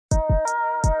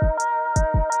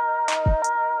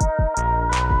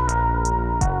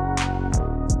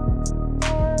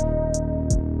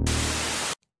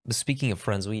speaking of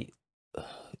friends,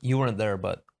 you weren't there,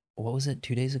 but what was it?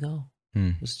 2 days ago? Hmm.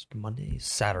 It was Monday,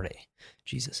 Saturday.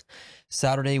 Jesus,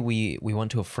 Saturday we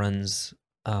went to a friend's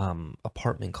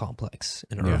apartment complex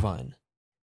in Yeah. Irvine,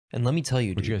 and let me tell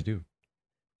you, What'd you guys do?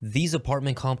 these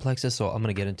apartment complexes. So I'm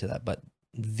gonna get into that, but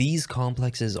these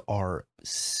complexes are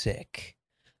sick.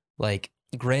 Like,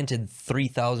 granted,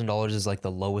 $3,000 is like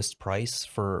the lowest price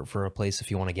for a place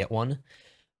if you want to get one,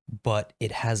 but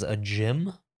it has a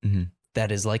gym Mm-hmm.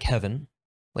 that is like heaven.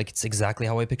 Like, it's exactly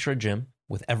how I picture a gym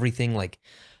with everything like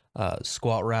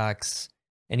squat racks,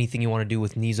 anything you want to do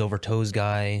with knees over toes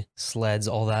guy, sleds,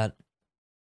 all that.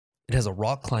 It has a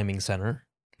rock climbing center.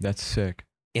 That's sick.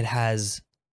 It has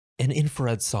an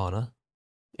infrared sauna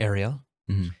area.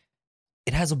 Mm-hmm.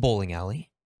 It has a bowling alley.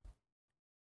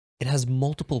 It has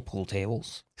multiple pool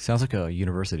tables Sounds like a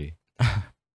university.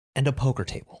 and a poker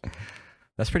table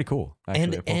That's pretty cool. Actually, a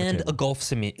poker and table. a golf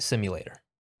simulator.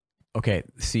 Okay,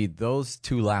 see, those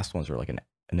two last ones are like an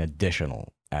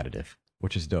additional additive,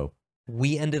 which is dope.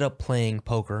 We ended up playing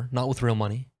poker, not with real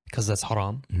money because that's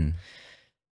haram, Mm-hmm.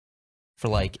 for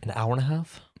like an hour and a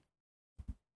half.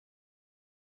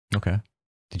 Okay.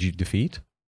 Did you defeat?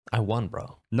 I won,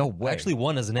 bro. No I way. actually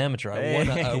won as an amateur.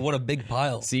 I won a big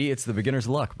pile. See, it's the beginner's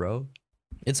luck, bro.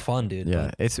 It's fun, dude.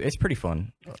 Yeah, it's pretty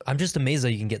fun. I'm just amazed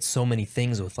that you can get so many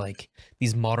things with like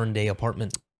these modern day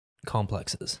apartment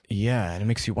complexes. Yeah, and it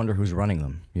makes you wonder who's running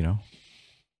them, you know?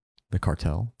 The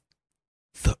cartel?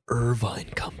 The Irvine I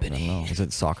don't Company. know. Is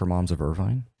it Soccer Moms of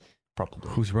Irvine? Probably.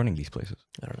 Who's running these places?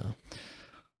 I don't know.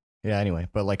 Yeah, anyway,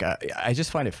 but like I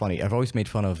just find it funny. I've always made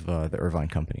fun of the Irvine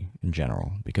Company in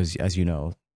general because, as you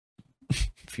know,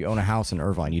 if you own a house in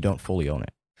Irvine, you don't fully own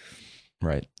it,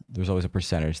 right? There's always a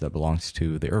percentage that belongs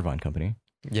to the Irvine Company.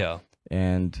 Yeah.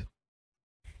 And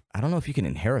I don't know if you can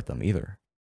inherit them either.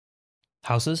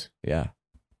 Houses? Yeah.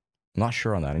 I'm not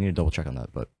sure on that. I need to double check on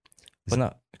that, but isn't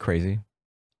that crazy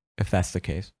if that's the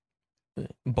case?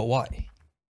 But why?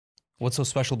 What's so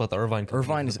special about the Irvine Company?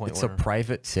 Irvine to is the point it's a where-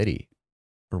 private city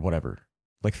or whatever.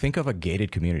 Like, think of a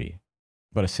gated community,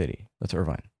 but a city. That's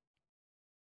Irvine.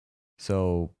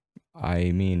 So,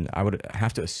 I mean, I would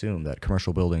have to assume that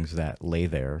commercial buildings that lay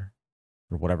there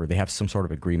or whatever, they have some sort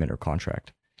of agreement or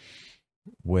contract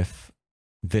with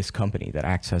this company that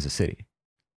acts as a city.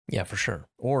 Yeah, for sure.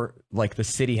 Or like the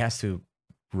city has to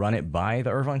run it by the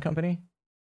Irvine Company,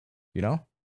 you know?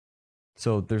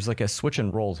 So there's like a switch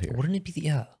in roles here. Wouldn't it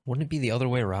be the other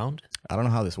way around? I don't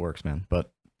know how this works, man,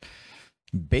 but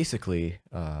basically,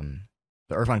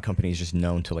 the Irvine Company is just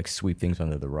known to like sweep things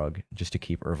under the rug just to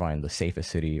keep Irvine the safest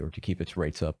city or to keep its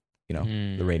rates up, you know,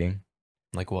 the rating.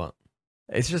 Like what?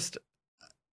 It's just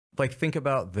like, think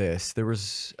about this. There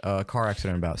was a car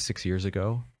accident about 6 years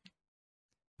ago.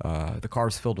 The car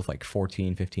was filled with like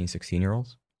 14, 15,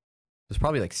 16-year-olds. There's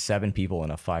probably like 7 people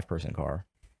in a 5-person car.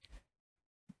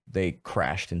 They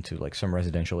crashed into like some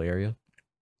residential area.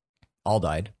 All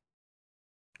died,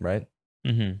 right?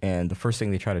 Mm-hmm. And the first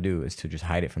thing they try to do is to just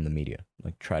hide it from the media.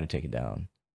 Like, try to take it down.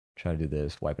 Try to do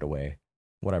this, wipe it away,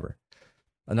 whatever.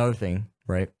 Another thing,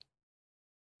 right?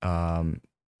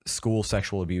 School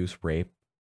sexual abuse, rape,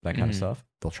 that kind of stuff.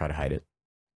 They'll try to hide it.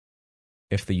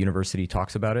 If the university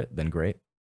talks about it, then great.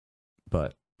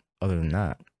 But other than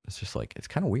that, it's just like, it's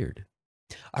kind of weird.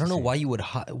 I don't know why you would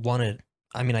want to.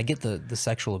 I mean, I get the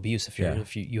sexual abuse if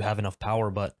you have enough power,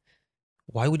 but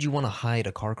why would you want to hide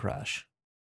a car crash?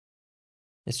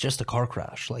 It's just a car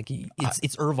crash. Like,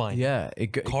 it's Irvine. Yeah,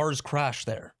 Cars crash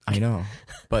there. I know,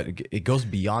 but it goes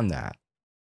beyond that.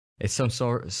 It's some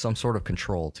sort of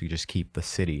control to just keep the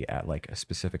city at like a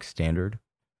specific standard.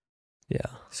 Yeah.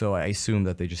 So I assume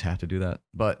that they just have to do that.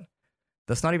 But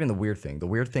that's not even the weird thing. The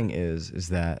weird thing is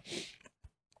that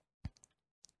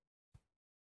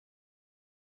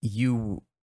you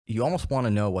almost want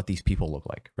to know what these people look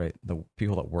like, right? The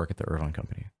people that work at the Irvine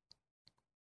Company.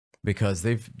 Because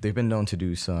they've been known to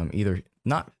do some either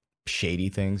not shady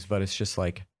things, but it's just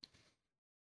like,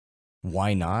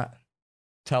 why not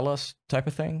tell us type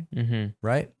of thing,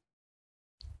 right?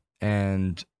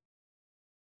 And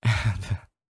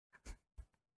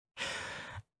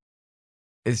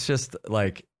it's just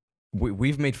like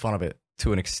we've made fun of it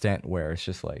to an extent where it's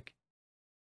just like,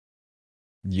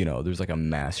 you know, there's like a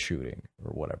mass shooting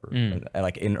or whatever, and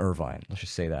like in Irvine, let's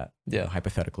just say that,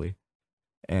 hypothetically,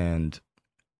 and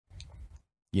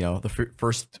you know, the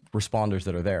first responders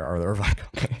that are there are the Irvine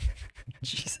Company.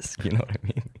 Jesus, you know what I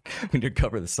mean? We need to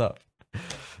cover this up,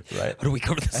 right? How do we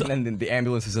cover this up? And then the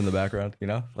ambulance is in the background, you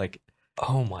know, like,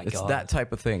 oh my god, it's that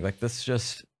type of thing. Like, that's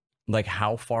just like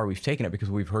how far we've taken it because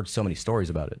we've heard so many stories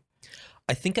about it.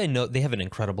 I think I know they have an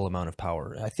incredible amount of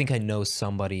power. I think I know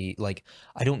somebody, like,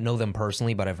 I don't know them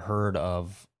personally, but I've heard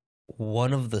of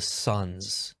one of the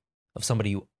sons of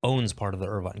somebody who owns part of the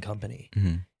Irvine company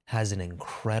has an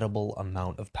incredible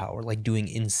amount of power, like doing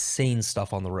insane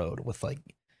stuff on the road with like,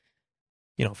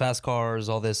 you know, fast cars,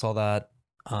 all this, all that.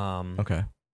 Okay.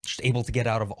 Just able to get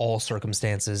out of all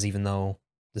circumstances, even though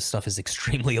this stuff is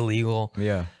extremely illegal.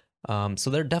 Yeah. So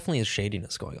there definitely is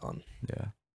shadiness going on. Yeah.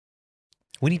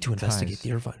 We need to investigate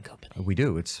the Irvine company. We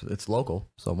do. It's local,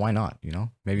 so why not? You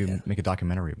know, maybe make a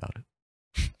documentary about it.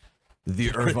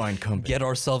 The Irvine company. Get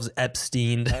ourselves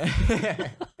Epsteined.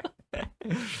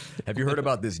 Have you heard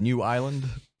about this new island?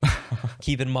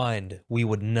 Keep in mind, we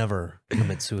would never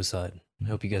commit suicide. I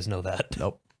hope you guys know that.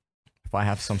 Nope. If I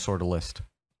have some sort of list,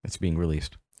 it's being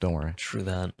released. Don't worry. True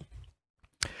that.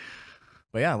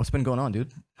 But yeah, what's been going on,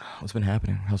 dude? What's been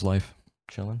happening? How's life?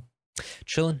 Chilling?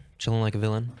 Chilling like a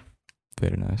villain.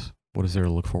 Very nice. What is there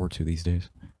to look forward to these days?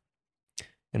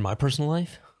 In my personal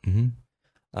life?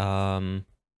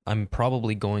 I'm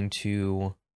probably going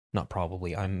to, not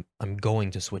probably, I'm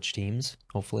going to switch teams,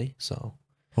 hopefully, so.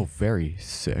 Oh, very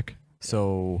sick.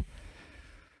 So,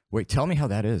 wait, tell me how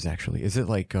that is, actually. Is it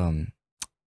like when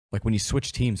you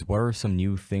switch teams, what are some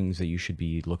new things that you should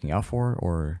be looking out for?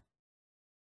 Or,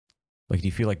 like, do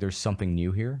you feel like there's something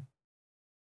new here?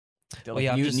 Well, Like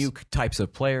yeah, new types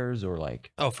of players or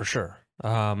like... Oh, for sure.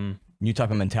 New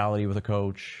type of mentality with a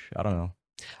coach? I don't know.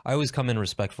 I always come in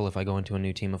respectful if I go into a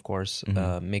new team, of course.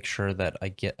 Make sure that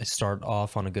I start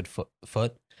off on a good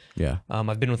foot. Yeah.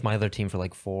 I've been with my other team for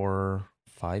like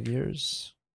 4-5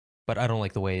 years, but I don't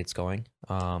like the way it's going.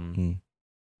 I'm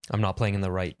not playing in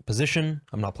the right position.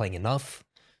 I'm not playing enough.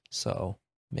 So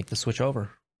make the switch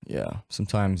over. Yeah.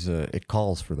 Sometimes it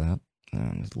calls for that.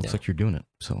 And it looks like you're doing it.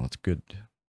 So that's good.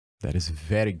 That is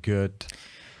very good.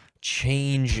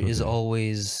 Change is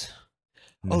always...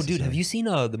 Oh, dude, have you seen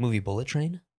the movie Bullet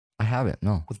Train? I haven't,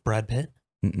 no. With Brad Pitt?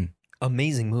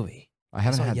 Amazing movie. I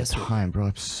haven't had the time,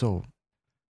 bro.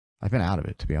 I've been out of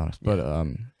it, to be honest. But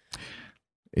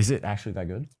is it actually that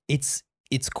good?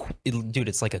 Dude,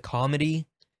 it's like a comedy,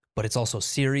 but it's also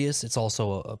serious. It's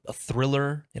also a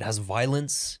thriller. It has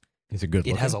violence. Is it good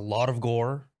looking? It has a lot of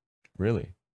gore. Really?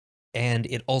 And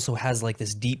it also has like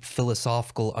this deep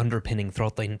philosophical underpinning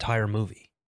throughout the entire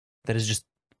movie that is just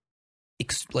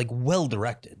like well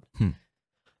directed.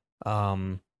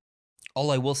 All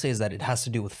I will say is that it has to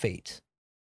do with fate.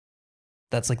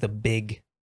 That's like the big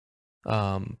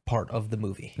part of the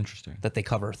movie. Interesting. That they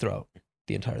cover throughout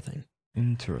the entire thing.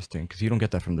 Interesting, because you don't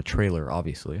get that from the trailer,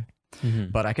 obviously.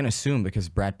 But I can assume because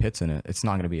Brad Pitt's in it, it's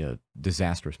not going to be a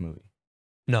disastrous movie.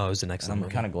 No, it was an excellent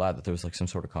movie. I'm kind of glad that there was like some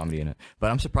sort of comedy in it.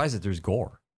 But I'm surprised that there's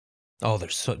gore. Oh,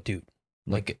 there's dude,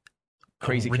 like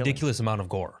crazy, ridiculous amount of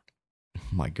gore. Oh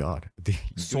my God.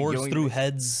 Swords through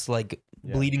heads, like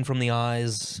bleeding from the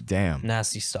eyes. Damn.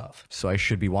 Nasty stuff. So I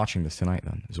should be watching this tonight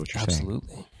then, is what you're saying.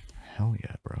 Absolutely. Hell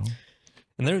yeah, bro.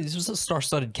 And this was a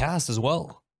star-studded cast as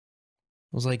well.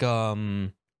 It was like,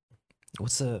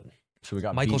 what's the... So we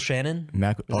got Michael Shannon? Is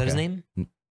that his name?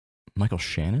 Michael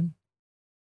Shannon?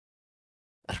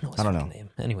 I don't know his fucking name.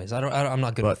 Anyways, I'm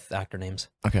not good with actor names.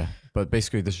 Okay. But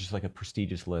basically, this is just like a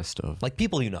prestigious list of... Like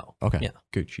people you know. Okay. Yeah.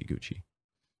 Gucci.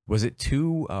 Was it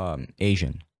too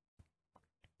Asian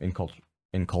in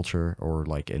culture or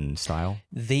like in style?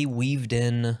 They weaved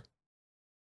in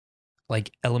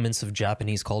like elements of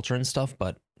Japanese culture and stuff,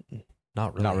 but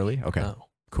not really. Not really? Okay. No.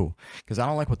 Cool. Because I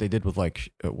don't like what they did with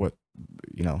like what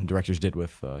directors did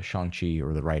with Shang-Chi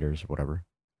or the writers or whatever.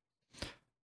 It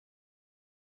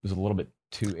was a little bit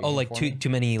too Asian. Oh, like too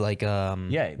many like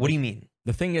yeah. What do you mean?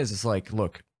 The thing is, it's like,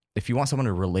 look, if you want someone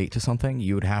to relate to something,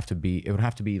 it would have to be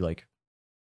like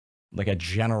a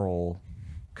general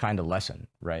kind of lesson,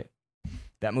 right?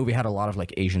 That movie had a lot of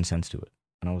like Asian sense to it.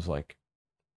 And I was like,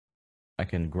 I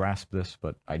can grasp this,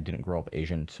 but I didn't grow up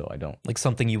Asian, so I don't. Like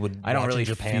something you would I don't watch really in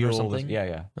Japan feel or something? This,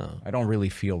 yeah. Oh. I don't really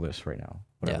feel this right now.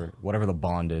 Whatever the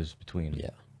bond is between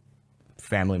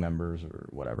family members or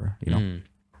whatever, you know?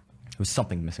 There was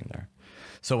something missing there.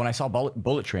 So when I saw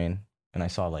Bullet Train and I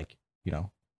saw like,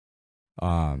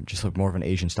 just like more of an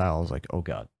Asian style, I was like, oh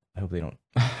God, I hope they don't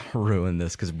ruin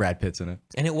this because Brad Pitt's in it.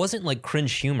 And it wasn't like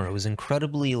cringe humor. It was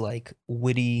incredibly like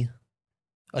witty,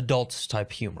 adult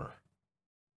type humor.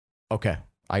 Okay.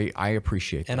 I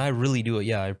appreciate that. And I really do it.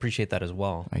 Yeah, I appreciate that as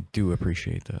well. I do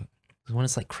appreciate that. Because when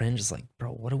it's like cringe, it's like,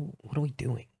 bro, what are we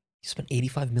doing? You spent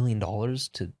 $85 million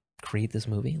to create this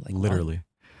movie? Like literally.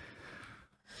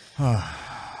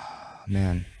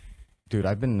 Man. Dude,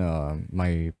 I've been,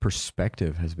 my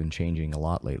perspective has been changing a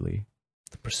lot lately.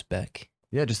 The perspective?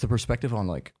 Yeah, just the perspective on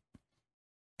like,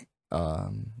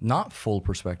 not full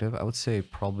perspective. I would say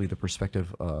probably the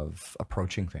perspective of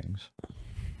approaching things.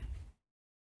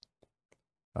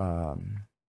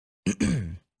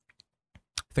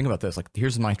 think about this. Like,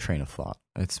 here's my train of thought.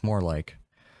 It's more like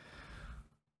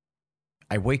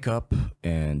I wake up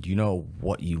and you know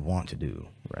what you want to do,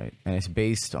 right? And it's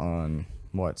based on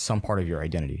what? Some part of your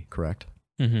identity, correct?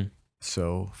 Mm-hmm.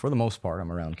 So for the most part,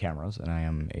 I'm around cameras and I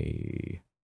am a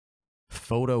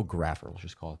photographer. Let's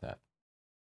just call it that.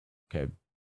 Okay.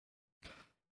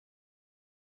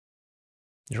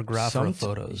 You're a grapher of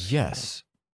photos. Yes.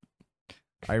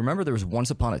 I remember there was once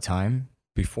upon a time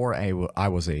before I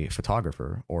was a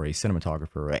photographer or a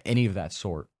cinematographer or any of that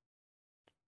sort.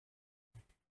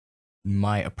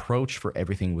 My approach for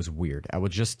everything was weird. I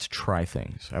would just try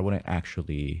things. I wouldn't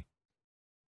actually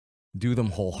do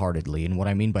them wholeheartedly. And what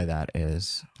I mean by that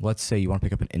is, let's say you want to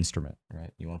pick up an instrument,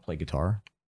 right? You want to play guitar.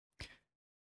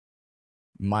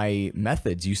 My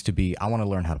methods used to be, I want to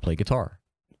learn how to play guitar.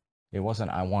 It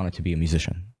wasn't, I wanted to be a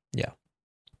musician. Yeah.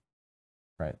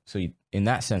 Right. So in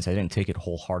that sense, I didn't take it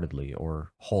wholeheartedly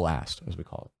or whole-assed, as we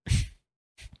call it.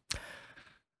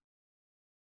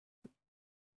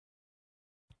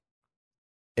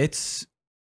 It's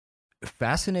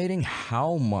fascinating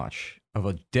how much of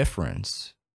a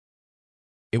difference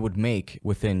it would make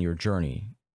within your journey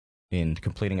in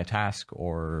completing a task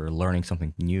or learning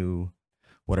something new,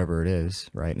 whatever it is,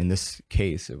 right? In this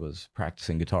case, it was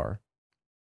practicing guitar.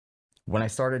 When I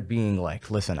started being like,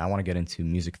 listen, I want to get into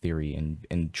music theory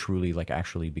and truly like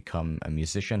actually become a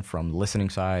musician, from listening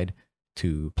side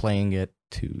to playing it,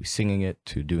 to singing it,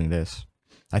 to doing this.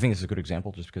 I think it's a good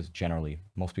example just because generally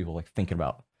most people like thinking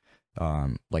about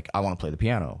like, I want to play the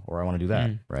piano or I want to do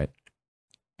that, right?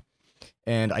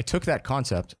 And I took that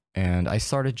concept and I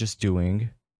started just doing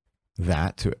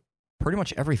that to pretty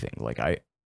much everything. Like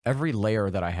every layer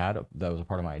that I had that was a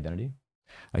part of my identity,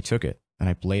 I took it and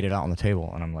I laid it out on the table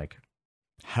and I'm like,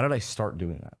 how did I start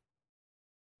doing that?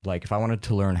 Like if I wanted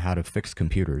to learn how to fix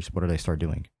computers, what did I start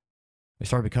doing? I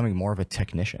started becoming more of a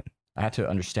technician. I had to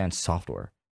understand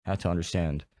software. I had to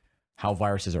understand how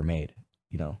viruses are made,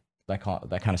 you know, that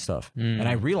kind of stuff. And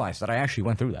I realized that I actually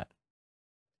went through that.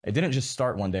 It didn't just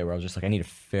start one day where I was just like, I need to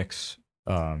fix,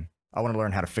 I want to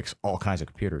learn how to fix all kinds of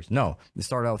computers. No, it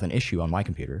started out with an issue on my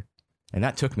computer, and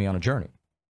that took me on a journey.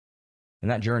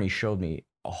 And that journey showed me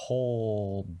a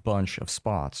whole bunch of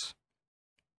spots.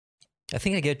 I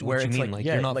think I get what you mean. Like,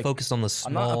 you're not like, focused on the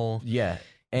small.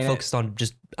 And focused on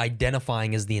just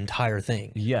identifying as the entire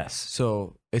thing. Yes.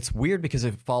 So it's weird because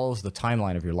it follows the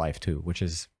timeline of your life too, which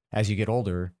is as you get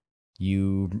older,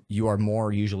 you are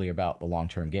more usually about the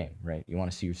long-term game, right? You want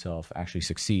to see yourself actually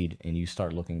succeed and you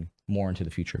start looking more into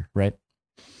the future, right?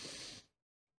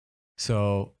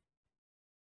 So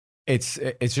it's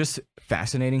just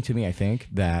fascinating to me, I think,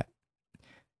 that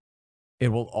it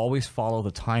will always follow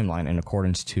the timeline in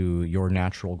accordance to your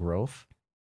natural growth,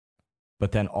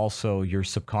 but then also your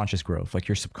subconscious growth. Like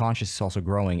your subconscious is also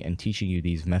growing and teaching you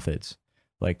these methods.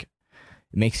 Like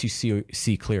it makes you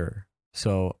see clearer.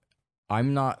 So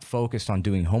I'm not focused on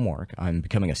doing homework. I'm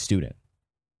becoming a student,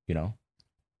 you know?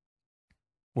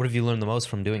 What have you learned the most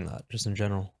from doing that, just in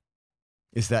general?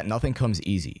 Is that nothing comes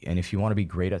easy. And if you want to be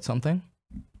great at something,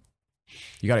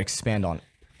 you got to expand on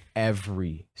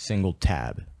every single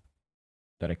tab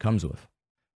that it comes with.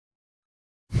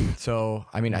 So,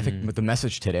 I mean, I think the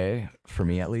message today, for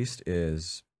me at least,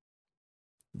 is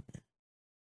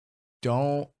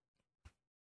I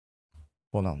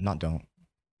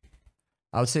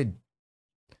would say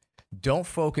don't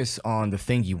focus on the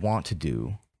thing you want to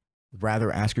do. Rather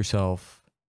ask yourself,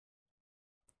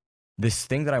 this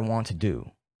thing that I want to do,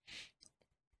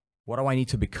 what do I need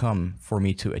to become for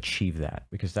me to achieve that?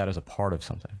 Because that is a part of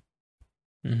something.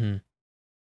 Mm-hmm.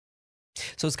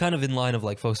 So it's kind of in line of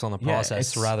like focus on the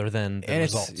process rather than the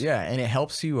results. Yeah, and it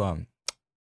helps you.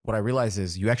 What I realize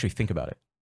is you actually think about it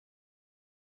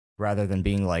rather than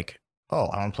being like, oh,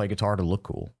 I want to play guitar to look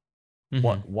cool.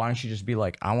 Why don't you just be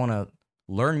like, I want to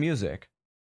learn music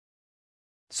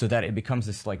so that it becomes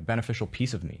this like beneficial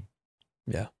piece of me.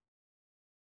 Yeah.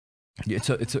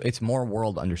 It's more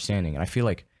world understanding. And I feel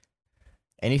like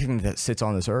anything that sits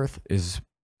on this earth is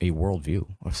a worldview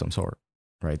of some sort,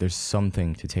 right? There's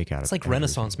something to take out of it. It's like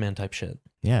Renaissance man type shit.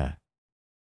 Yeah.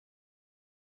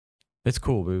 It's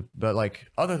cool, dude. But like,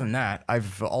 other than that,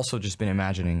 I've also just been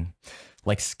imagining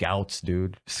like scouts,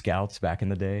 dude. Scouts back in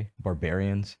the day,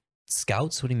 barbarians.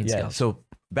 Scouts? What do you mean scouts? So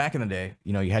back in the day,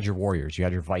 you know, you had your warriors, you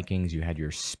had your Vikings, you had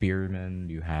your spearmen,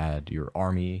 you had your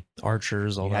army,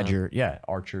 archers, all that. You had your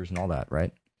archers and all that,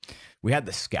 right? We had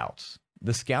the scouts.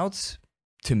 The scouts,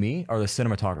 to me, are the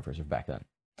cinematographers of back then,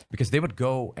 because they would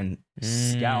go and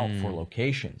scout for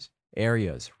locations,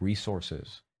 areas,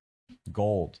 resources,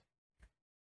 gold.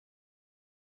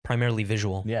 Primarily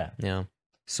visual. Yeah. Yeah.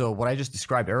 So what I just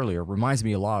described earlier reminds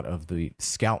me a lot of the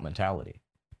scout mentality.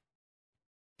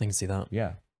 I can see that.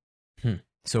 Yeah. Hmm.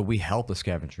 So we help the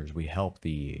scavengers. We help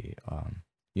the,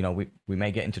 you know, we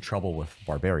may get into trouble with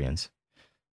barbarians,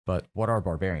 but what are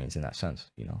barbarians in that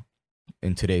sense, you know,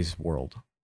 in today's world?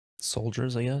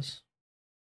 Soldiers, I guess.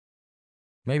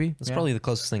 Maybe. That's probably the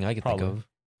closest thing I could think of.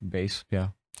 Base, yeah.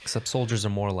 Except soldiers are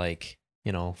more like,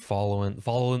 you know, follow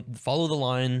the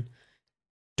line,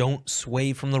 don't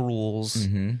sway from the rules.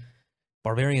 Mm-hmm.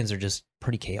 Barbarians are just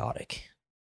pretty chaotic.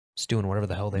 Just doing whatever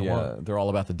the hell they want. They're all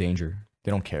about the danger.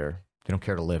 They don't care. They don't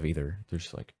care to live either. They're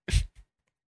just like, They're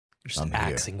just I'm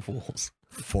axing fools.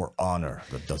 for honor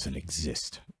that doesn't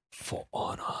exist. For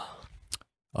honor.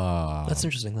 Uh, That's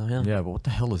interesting though, yeah. Yeah, but what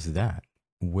the hell is that?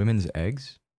 Women's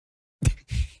eggs?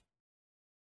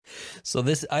 So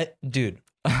dude,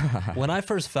 when I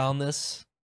first found this,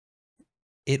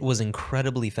 it was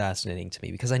incredibly fascinating to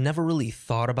me because I never really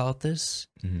thought about this.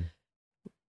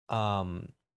 Mm-hmm.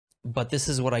 But this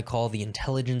is what I call the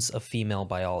intelligence of female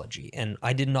biology. And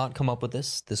I did not come up with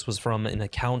this. This was from an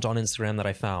account on Instagram that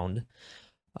I found.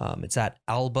 It's at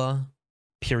Arcadia.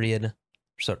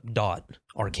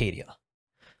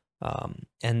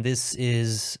 And this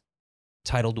is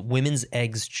titled Women's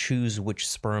Eggs Choose Which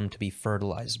Sperm to be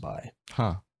Fertilized By.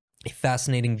 Huh. A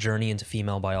fascinating journey into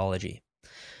female biology.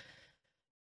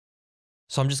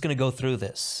 So I'm just going to go through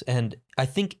this. And I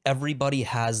think everybody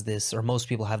has this, or most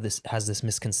people has this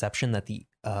misconception that the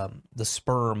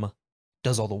sperm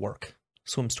does all the work,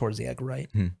 swims towards the egg, right?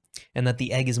 Hmm. And that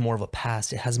the egg is more of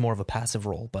it has more of a passive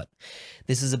role. But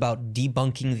this is about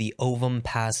debunking the ovum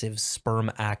passive, sperm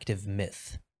active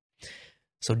myth.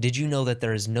 So did you know that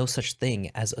there is no such thing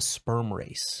as a sperm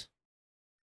race?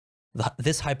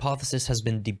 This hypothesis has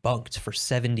been debunked for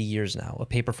 70 years now. A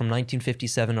paper from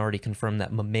 1957 already confirmed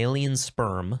that mammalian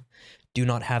sperm do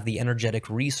not have the energetic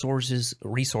resources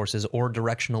or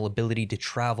directional ability to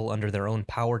travel under their own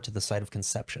power to the site of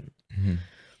conception. Mm-hmm.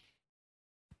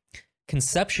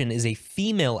 Conception is a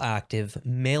female active,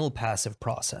 male passive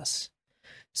process.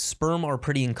 Sperm are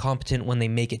pretty incompetent when they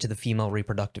make it to the female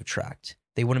reproductive tract.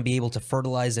 They wouldn't be able to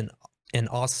fertilize an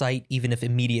oocyte even if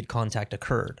immediate contact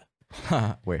occurred.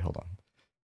 Wait, hold on.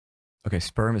 Okay,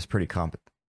 sperm is pretty incompetent.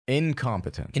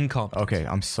 Incompetent. Okay,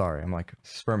 I'm sorry. I'm like,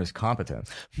 sperm is competent.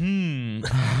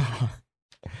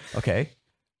 Okay.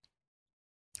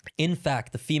 In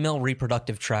fact, the female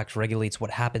reproductive tract regulates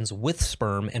what happens with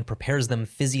sperm and prepares them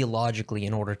physiologically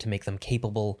in order to make them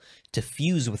capable to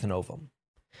fuse with an ovum.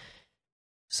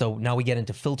 So now we get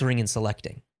into filtering and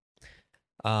selecting.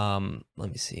 Let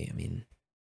me see. I mean,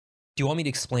 do you want me to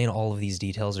explain all of these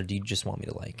details, or do you just want me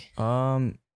to like?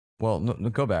 Well, no,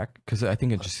 go back because I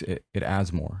think it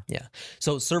adds more. Yeah.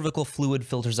 So cervical fluid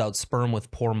filters out sperm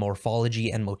with poor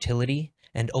morphology and motility,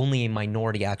 and only a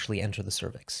minority actually enter the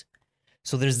cervix.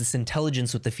 So there's this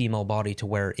intelligence with the female body to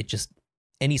where it just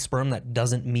any sperm that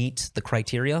doesn't meet the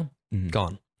criteria,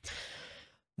 gone.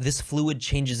 This fluid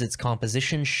changes its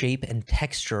composition, shape, and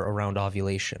texture around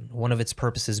ovulation. One of its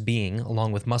purposes being,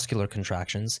 along with muscular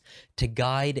contractions, to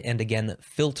guide and again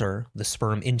filter the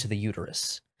sperm into the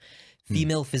uterus.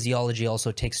 Female physiology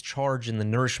also takes charge in the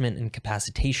nourishment and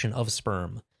capacitation of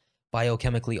sperm,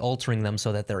 biochemically altering them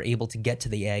so that they're able to get to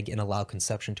the egg and allow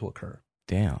conception to occur.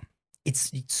 Damn.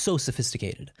 It's so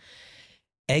sophisticated.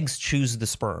 Eggs choose the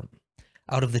sperm.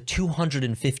 Out of the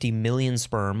 250 million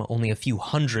sperm, only a few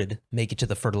hundred make it to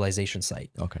the fertilization site.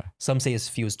 Okay. Some say as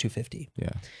few as 250.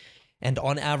 Yeah. And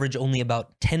on average, only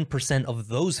about 10% of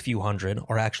those few hundred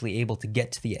are actually able to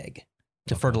get to the egg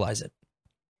to fertilize it.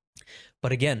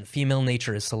 But again, female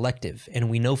nature is selective, and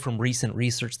we know from recent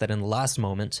research that in the last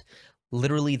moment,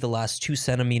 literally the last 2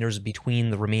 centimeters between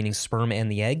the remaining sperm and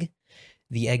the egg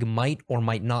might or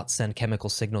might not send chemical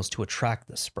signals to attract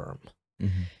the sperm.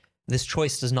 Mm-hmm. This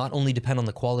choice does not only depend on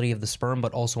the quality of the sperm,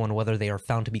 but also on whether they are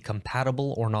found to be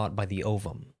compatible or not by the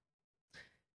ovum.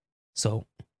 So,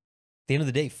 at the end of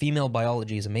the day, female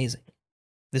biology is amazing.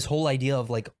 This whole idea of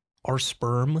like our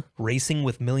sperm racing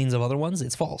with millions of other ones,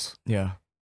 it's false. Yeah.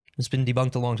 It's been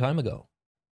debunked a long time ago.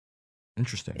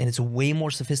 Interesting. And it's way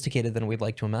more sophisticated than we'd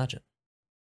like to imagine.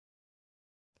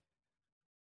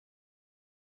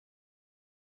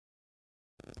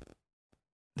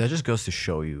 That just goes to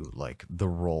show you like the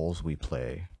roles we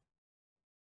play,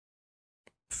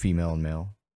 female and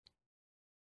male.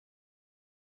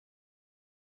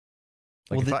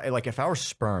 Like, Well, if our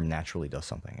sperm naturally does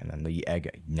something, and then the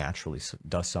egg naturally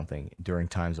does something during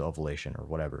times of ovulation or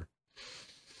whatever,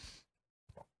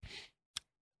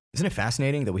 isn't it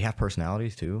fascinating that we have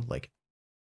personalities too, like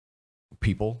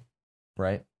people,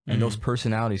 right? And those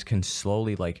personalities can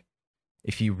slowly, like,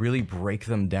 if you really break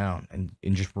them down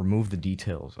and just remove the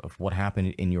details of what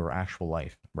happened in your actual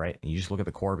life, right? And you just look at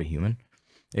the core of a human,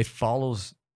 it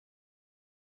follows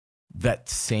that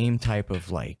same type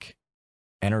of like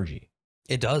energy.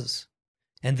 It does.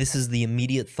 And this is the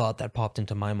immediate thought that popped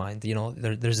into my mind. You know,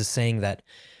 there's a saying that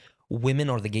women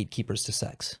are the gatekeepers to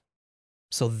sex.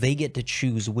 So they get to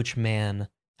choose which man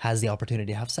has the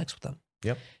opportunity to have sex with them.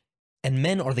 Yep. And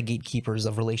men are the gatekeepers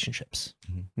of relationships,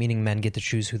 meaning men get to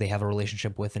choose who they have a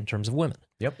relationship with in terms of women.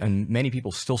 Yep. And many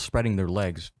people still spreading their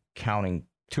legs, counting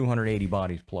 280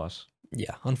 bodies plus.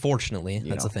 Yeah, unfortunately,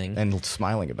 that's a thing. And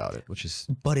smiling about it, which is...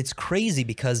 But it's crazy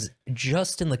because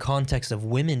just in the context of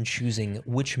women choosing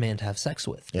which man to have sex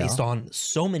with, based on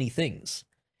so many things,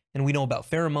 and we know about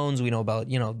pheromones, we know about,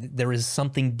 you know, there is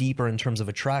something deeper in terms of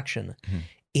attraction,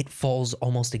 it falls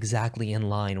almost exactly in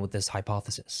line with this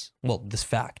hypothesis. Well, this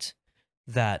fact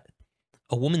that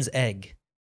a woman's egg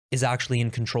is actually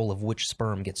in control of which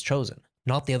sperm gets chosen,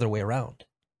 not the other way around.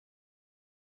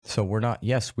 So we're not,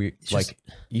 yes, we, It's like, just-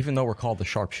 even though we're called the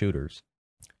sharpshooters,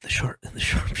 The sharp.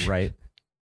 right?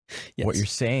 Yes. What you're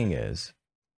saying is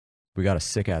we got a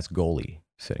sick-ass goalie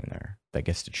sitting there that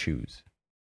gets to choose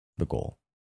the goal.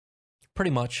 Pretty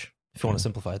much, if you want to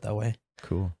simplify it that way.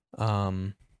 Cool.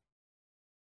 Um,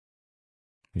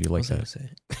 You what like was I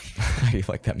gonna that? say? You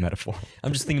like that metaphor?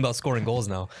 I'm just thinking about scoring goals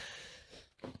now.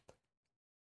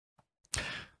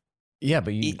 Yeah,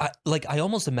 but you... I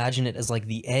almost imagine it as like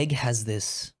the egg has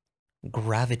this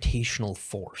gravitational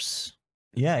force.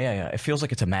 Yeah. It feels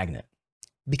like it's a magnet.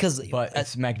 Because But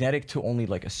it's magnetic to only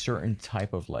like a certain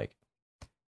type of like...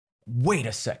 Wait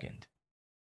a second.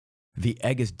 The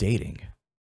egg is dating.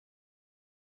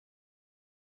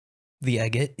 the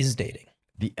egg is dating.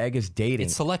 The egg is dating.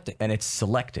 It's selecting. And it's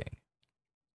selecting.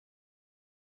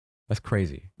 That's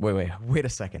crazy. Wait a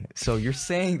second. So you're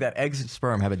saying that eggs and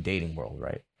sperm have a dating world,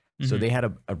 right? So they had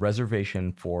a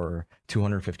reservation for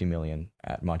 250 million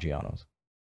at Maggiano's.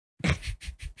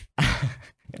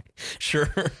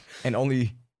 Sure. And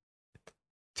only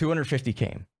 250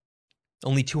 came.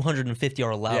 Only 250 are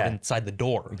allowed Yeah. inside the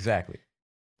door. Exactly.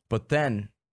 But then,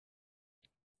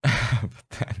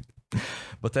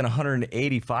 but then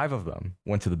 185 of them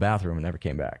went to the bathroom and never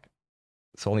came back.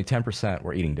 So only 10%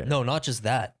 were eating dinner. No, not just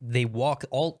that. They walk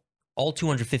all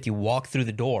 250 walk through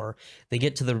the door. They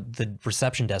get to the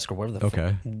reception desk or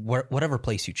wherever whatever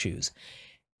place you choose.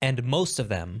 And most of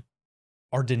them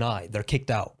are denied. They're kicked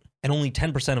out. And only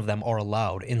 10% of them are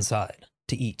allowed inside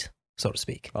to eat, so to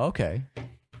speak. Okay.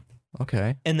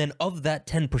 And then of that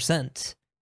 10%,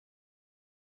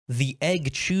 the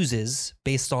egg chooses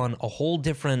based on a whole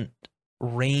different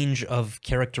range of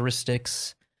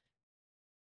characteristics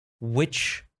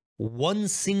which one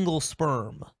single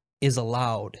sperm is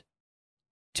allowed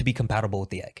to be compatible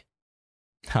with the egg.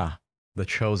 The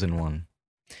chosen one.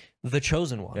 The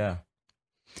chosen one. Yeah.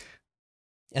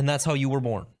 And that's how you were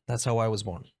born. That's how I was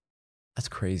born. That's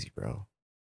crazy, bro.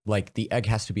 Like the egg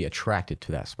has to be attracted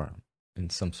to that sperm in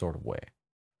some sort of way.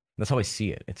 That's how I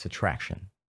see it. It's attraction.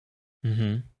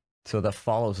 Mm-hmm. So that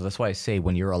follows. That's why I say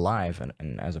when you're alive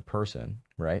and as a person,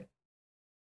 right?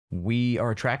 We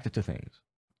are attracted to things.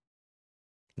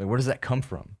 Like, where does that come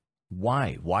from?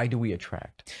 Why? Why do we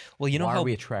attract? Well, you know Why how are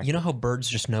we attracted? you know how birds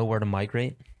just know where to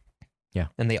migrate? Yeah.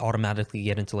 And they automatically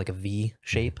get into like a V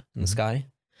shape in the sky.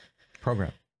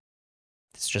 Program.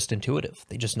 It's just intuitive.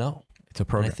 They just know. It's a And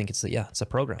program. I think it's a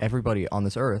program. Everybody on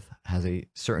this earth has a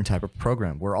certain type of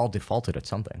program. We're all defaulted at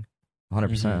something.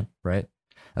 100%, right?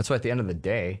 That's why at the end of the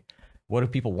day, what do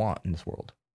people want in this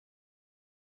world?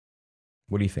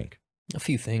 What do you think? A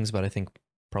few things, but I think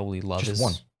probably love Just is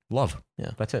one. Love.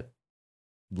 Yeah. That's it.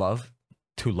 Love,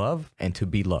 to love, and to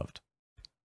be loved.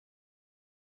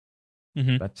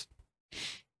 Mhm. That's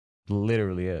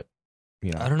literally it.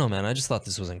 You know, I don't know, man. I just thought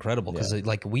this was incredible because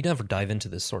like we never dive into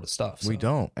this sort of stuff. we so.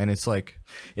 don't. And it's like,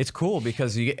 it's cool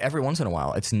because you get every once in a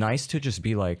while, it's nice to just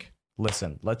be like,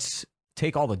 listen, let's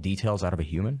take all the details out of a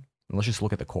human and let's just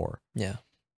look at the core. Yeah.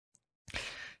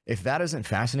 If that isn't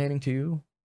fascinating to you,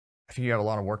 I think you have a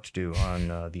lot of work to do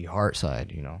on the heart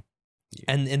side, you know?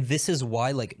 And this is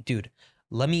why, like, dude,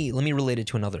 let me relate it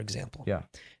to another example. Yeah.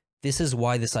 This is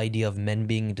why this idea of men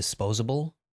being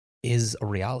disposable is a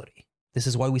reality. This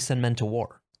is why we send men to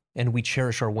war and we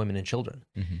cherish our women and children.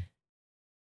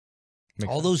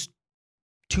 All those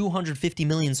 250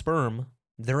 million sperm,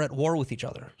 they're at war with each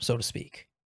other, so to speak.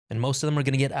 And most of them are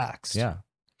going to get axed. Yeah.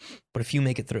 But if you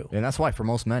make it through. And that's why for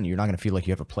most men, you're not going to feel like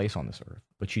you have a place on this earth.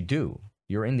 But you do.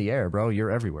 You're in the air, bro. You're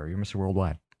everywhere. You're Mr.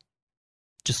 Worldwide.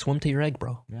 Just swim to your egg,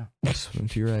 bro. Yeah. Swim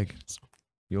to your egg.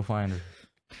 You'll find her.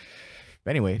 But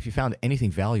anyway, if you found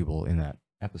anything valuable in that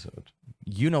episode,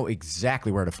 you know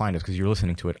exactly where to find us because you're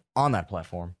listening to it on that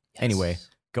platform. Yes. Anyway,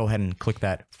 go ahead and click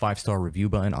that 5-star review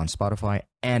button on Spotify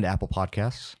and Apple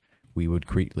Podcasts. We would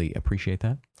greatly appreciate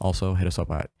that. Also, hit us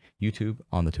up at YouTube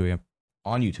on the 2 a.m.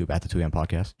 on YouTube at the 2 a.m.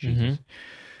 podcast. Jesus.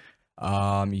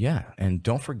 Yeah, and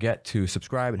don't forget to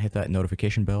subscribe and hit that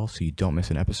notification bell so you don't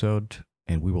miss an episode.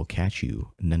 And we will catch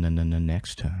you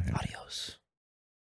next time. Adios.